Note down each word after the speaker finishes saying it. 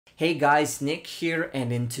Hey guys, Nick here,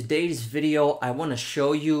 and in today's video I want to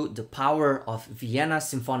show you the power of Vienna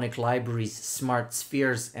Symphonic Library's Smart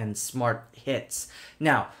Spheres and Smart Hits.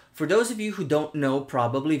 Now, for those of you who don't know,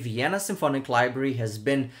 probably Vienna Symphonic Library has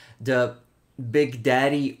been the big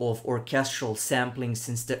daddy of orchestral sampling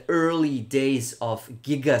since the early days of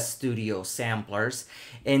Giga Studio samplers,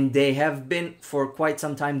 and they have been for quite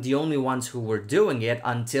some time the only ones who were doing it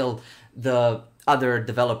until the other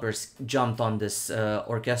developers jumped on this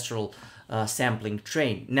orchestral sampling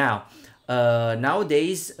train. Now,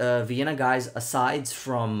 nowadays, Vienna guys, aside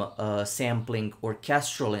from sampling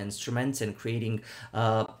orchestral instruments and creating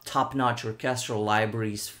top-notch orchestral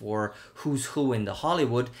libraries for who's who in the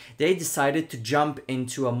Hollywood, they decided to jump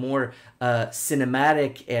into a more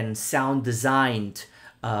cinematic and sound-designed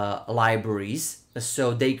libraries.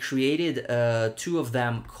 So they created two of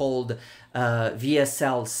them called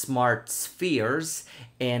VSL Smart Spheres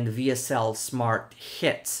and VSL Smart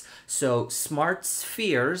Hits. So Smart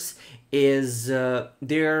Spheres is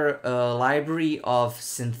their library of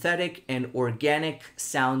synthetic and organic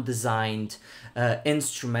sound designed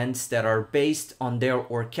instruments that are based on their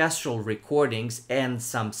orchestral recordings and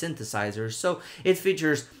some synthesizers. So it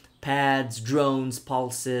features pads, drones,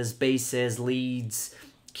 pulses, basses, leads,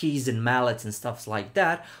 keys and mallets and stuff like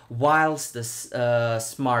that, whilst the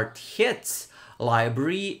Smart Hits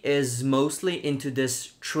library is mostly into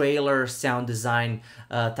this trailer sound design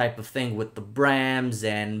type of thing with the brams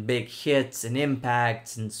and big hits and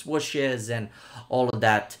impacts and swooshes and all of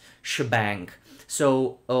that shebang.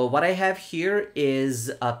 So what I have here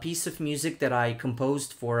is a piece of music that I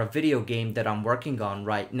composed for a video game that I'm working on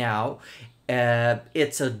right now.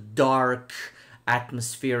 It's a dark,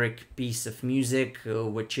 atmospheric piece of music,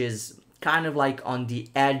 which is kind of like on the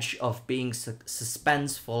edge of being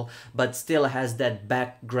suspenseful, but still has that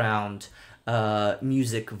background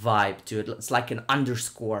music vibe to it. It's like an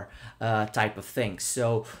underscore type of thing.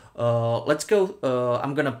 So let's go.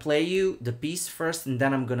 I'm gonna play you the piece first, and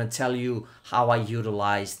then I'm gonna tell you how I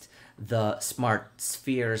utilized the Smart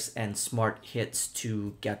Spheres and Smart Hits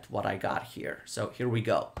to get what I got here. So here we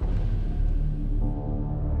go.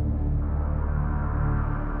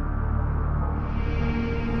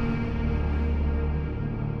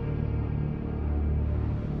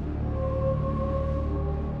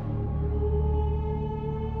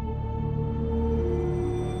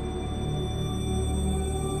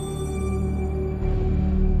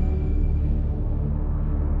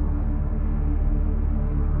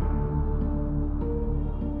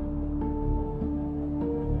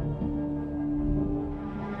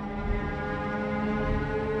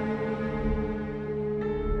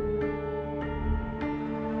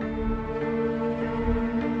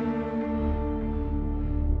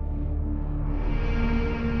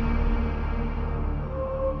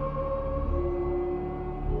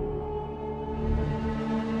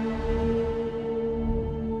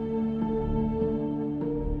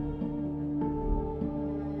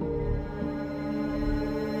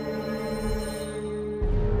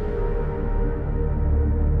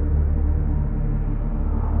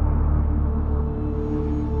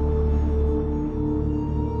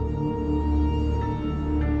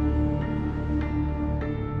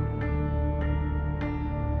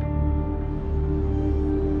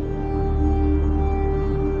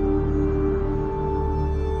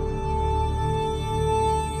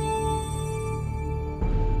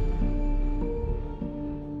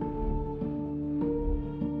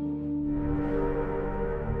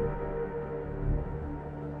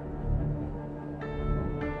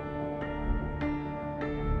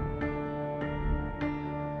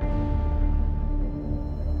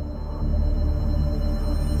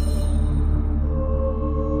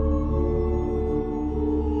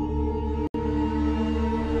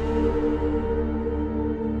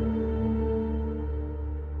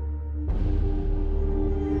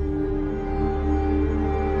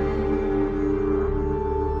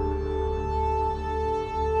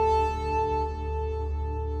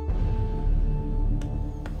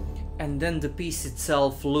 And then the piece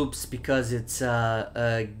itself loops because it's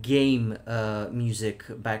a game music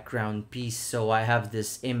background piece, so I have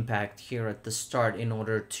this impact here at the start in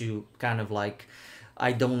order to kind of like,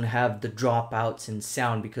 I don't have the dropouts in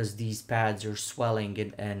sound because these pads are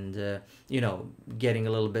swelling and you know, getting a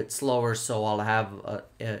little bit slower. So I'll have,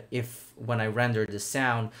 if when I render the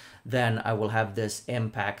sound, then I will have this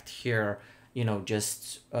impact here, you know,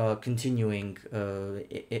 just continuing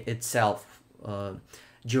itself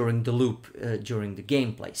during the loop, during the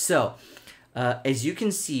gameplay. So as you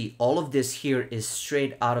can see, all of this here is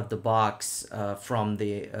straight out of the box from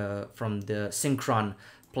the Synchron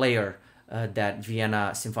player that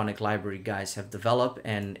Vienna Symphonic Library guys have developed,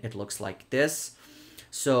 and it looks like this.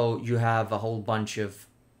 So you have a whole bunch of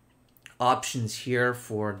options here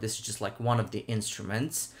for this, is just like one of the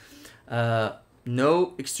instruments.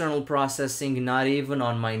 No external processing, not even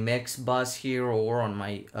on my mix bus here or on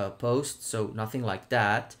my post, so nothing like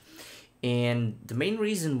that. And the main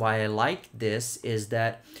reason why I like this is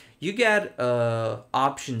that you get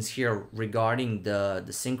options here regarding the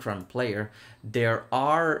Synchron player. There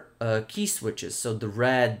are key switches. So the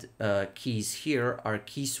red keys here are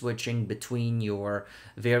key switching between your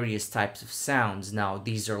various types of sounds. Now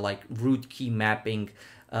these are like root key mapping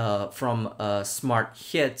from smart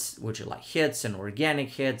hits, which are like hits and organic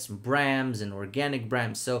hits, Brahms and organic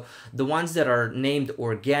Brahms. So the ones that are named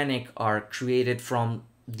organic are created from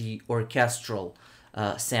the orchestral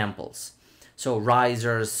samples. So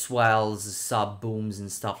risers, swells, sub booms,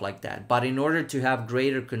 and stuff like that. But in order to have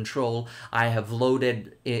greater control, I have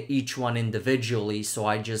loaded each one individually. So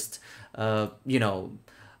I just,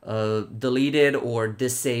 deleted or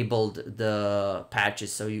disabled the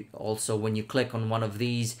patches. So you also, when you click on one of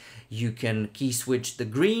these, you can key switch the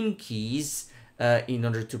green keys in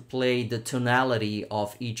order to play the tonality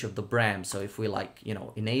of each of the Brahms. So if we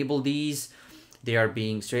enable these, they are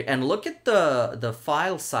being straight. And look at the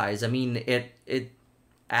file size. I mean, it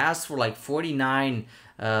asks for like 49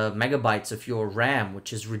 megabytes of your RAM,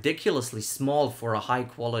 which is ridiculously small for a high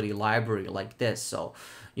quality library like this. So,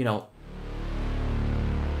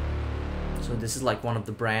 so this is like one of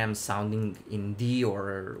the Brahms sounding in D,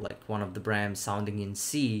 or like one of the Brahms sounding in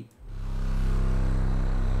C.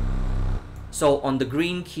 So on the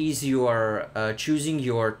green keys, you are choosing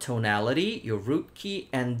your tonality, your root key,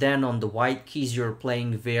 and then on the white keys, you're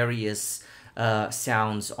playing various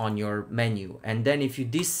sounds on your menu. And then if you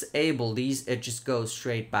disable these, it just goes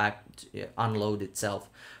straight back to unload itself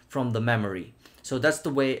from the memory. So that's the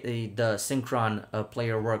way the Synchron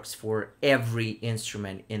player works for every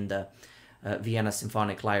instrument in the Vienna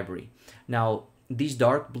Symphonic Library. Now, these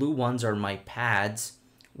dark blue ones are my pads,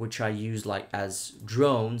 which I use like as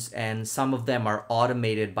drones, and some of them are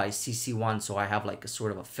automated by CC1, so I have like a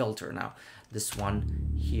sort of a filter now. This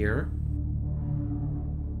one here.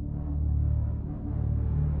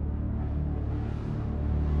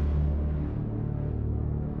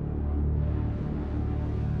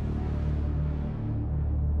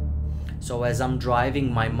 So as I'm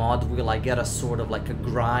driving my mod wheel, I get a sort of like a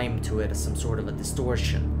grime to it, some sort of a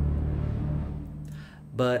distortion.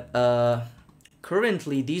 But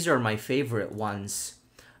currently, these are my favorite ones,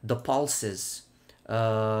 the pulses,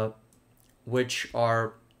 which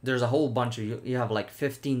are, there's a whole bunch of, you have like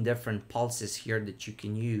 15 different pulses here that you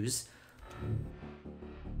can use.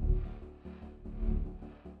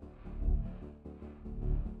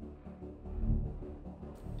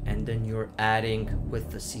 And then you're adding,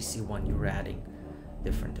 with the CC1, you're adding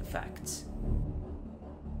different effects.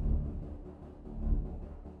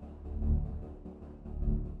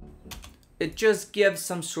 It just gives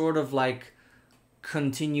some sort of like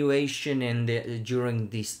continuation in the during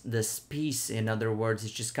this piece. In other words, it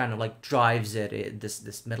just kind of like drives it,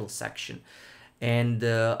 this middle section. And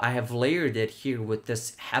I have layered it here with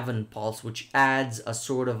this heaven pulse, which adds a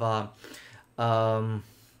sort of a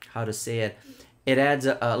how to say it, it adds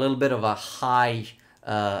a little bit of a high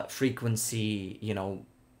frequency,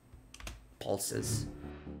 pulses.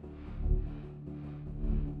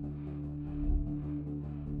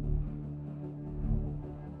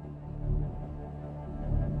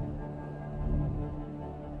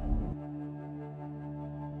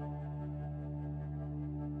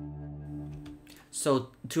 So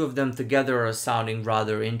two of them together are sounding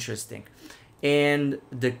rather interesting. And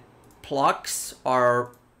the plucks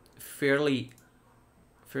are fairly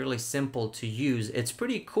simple to use. It's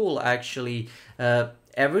pretty cool, actually.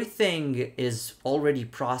 Everything is already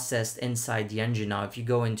processed inside the engine now. If you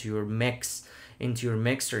go into your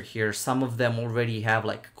mixer here, some of them already have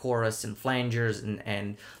like chorus and flangers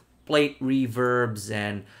and plate reverbs,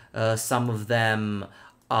 and some of them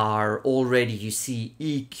are already, you see,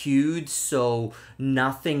 EQ'd, so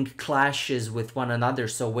nothing clashes with one another.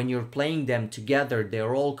 So when you're playing them together,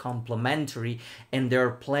 they're all complementary and they're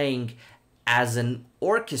playing as an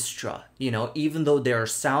orchestra, even though they're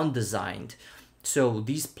sound designed. So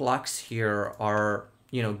these plucks here are,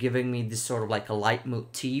 giving me this sort of like a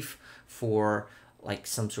leitmotif for like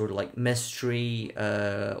some sort of like mystery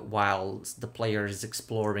while the player is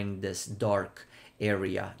exploring this dark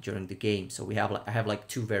area during the game. So I have like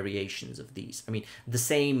two variations of these. I mean, the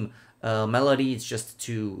same melody, it's just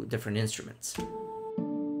two different instruments.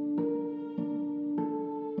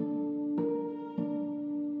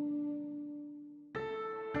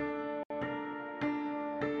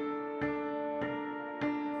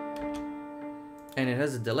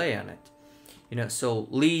 play on it. You know, so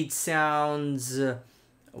lead sounds,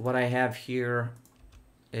 what I have here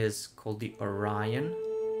is called the Orion.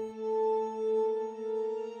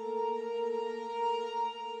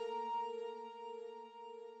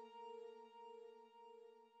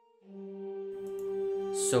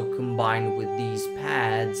 So combined with these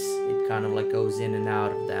pads, it kind of like goes in and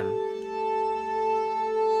out of them.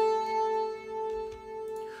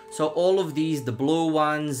 So all of these, the blue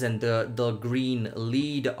ones and the green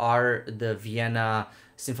lead, are the Vienna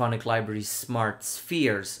Symphonic Library's Smart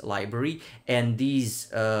Spheres library, and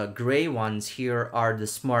these gray ones here are the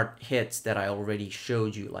smart hits that I already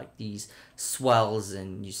showed you, like these swells.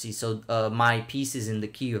 And you see, so my piece is in the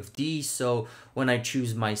key of D, so when I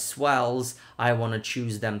choose my swells, I want to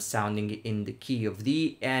choose them sounding in the key of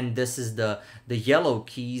D. And this is the yellow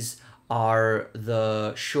keys are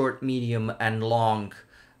the short, medium, and long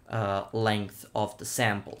length of the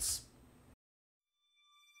samples.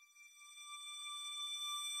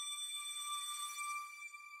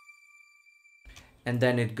 And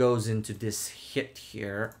then it goes into this hit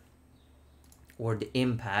here, or the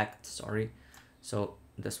impact, sorry. So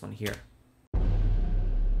this one here.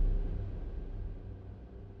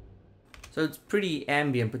 So it's pretty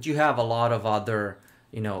ambient, but you have a lot of other,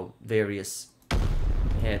 you know, various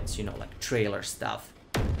hits, you know, like trailer stuff.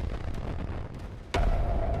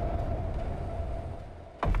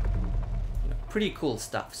 Pretty cool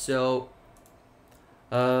stuff. So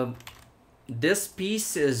this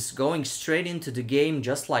piece is going straight into the game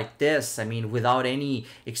just like this. I mean, without any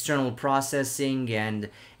external processing and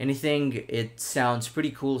anything. It sounds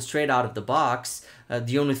pretty cool straight out of the box.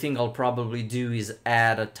 The only thing I'll probably do is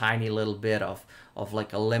add a tiny little bit of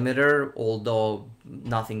like a limiter, although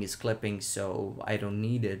nothing is clipping, so I don't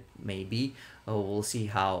need it, maybe. We'll see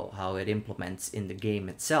how it implements in the game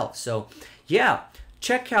itself. So yeah,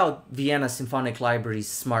 check out Vienna Symphonic Library's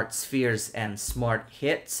Smart Spheres and Smart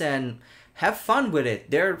Hits and have fun with it.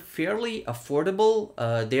 They're fairly affordable.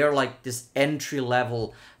 They're like this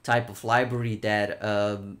entry-level type of library that,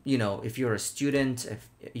 you know, if you're a student, if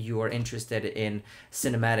you are interested in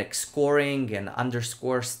cinematic scoring and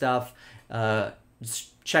underscore stuff,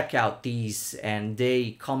 check out these, and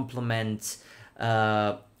they complement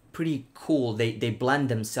pretty cool. They blend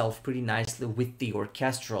themselves pretty nicely with the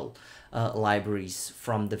orchestral libraries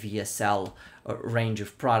from the VSL range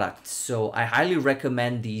of products. So I highly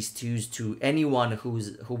recommend these two to anyone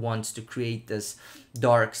who wants to create this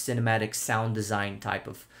dark cinematic sound design type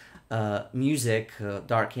of music,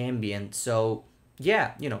 dark ambient. So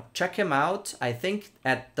yeah, you know, check them out. I think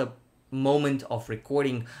at the moment of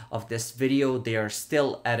recording of this video, they are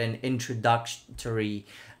still at an introductory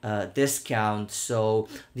discount. So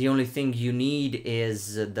the only thing you need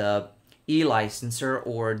is the e-licenser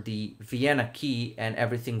or the Vienna key and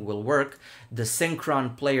everything will work. The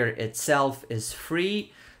Synchron player itself is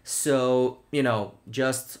free, so you know,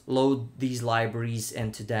 just load these libraries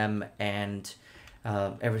into them and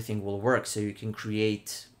everything will work, so you can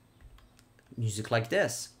create music like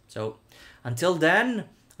this. So until then,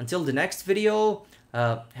 until the next video,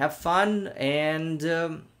 have fun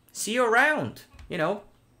and see you around, you know.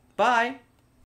 Bye.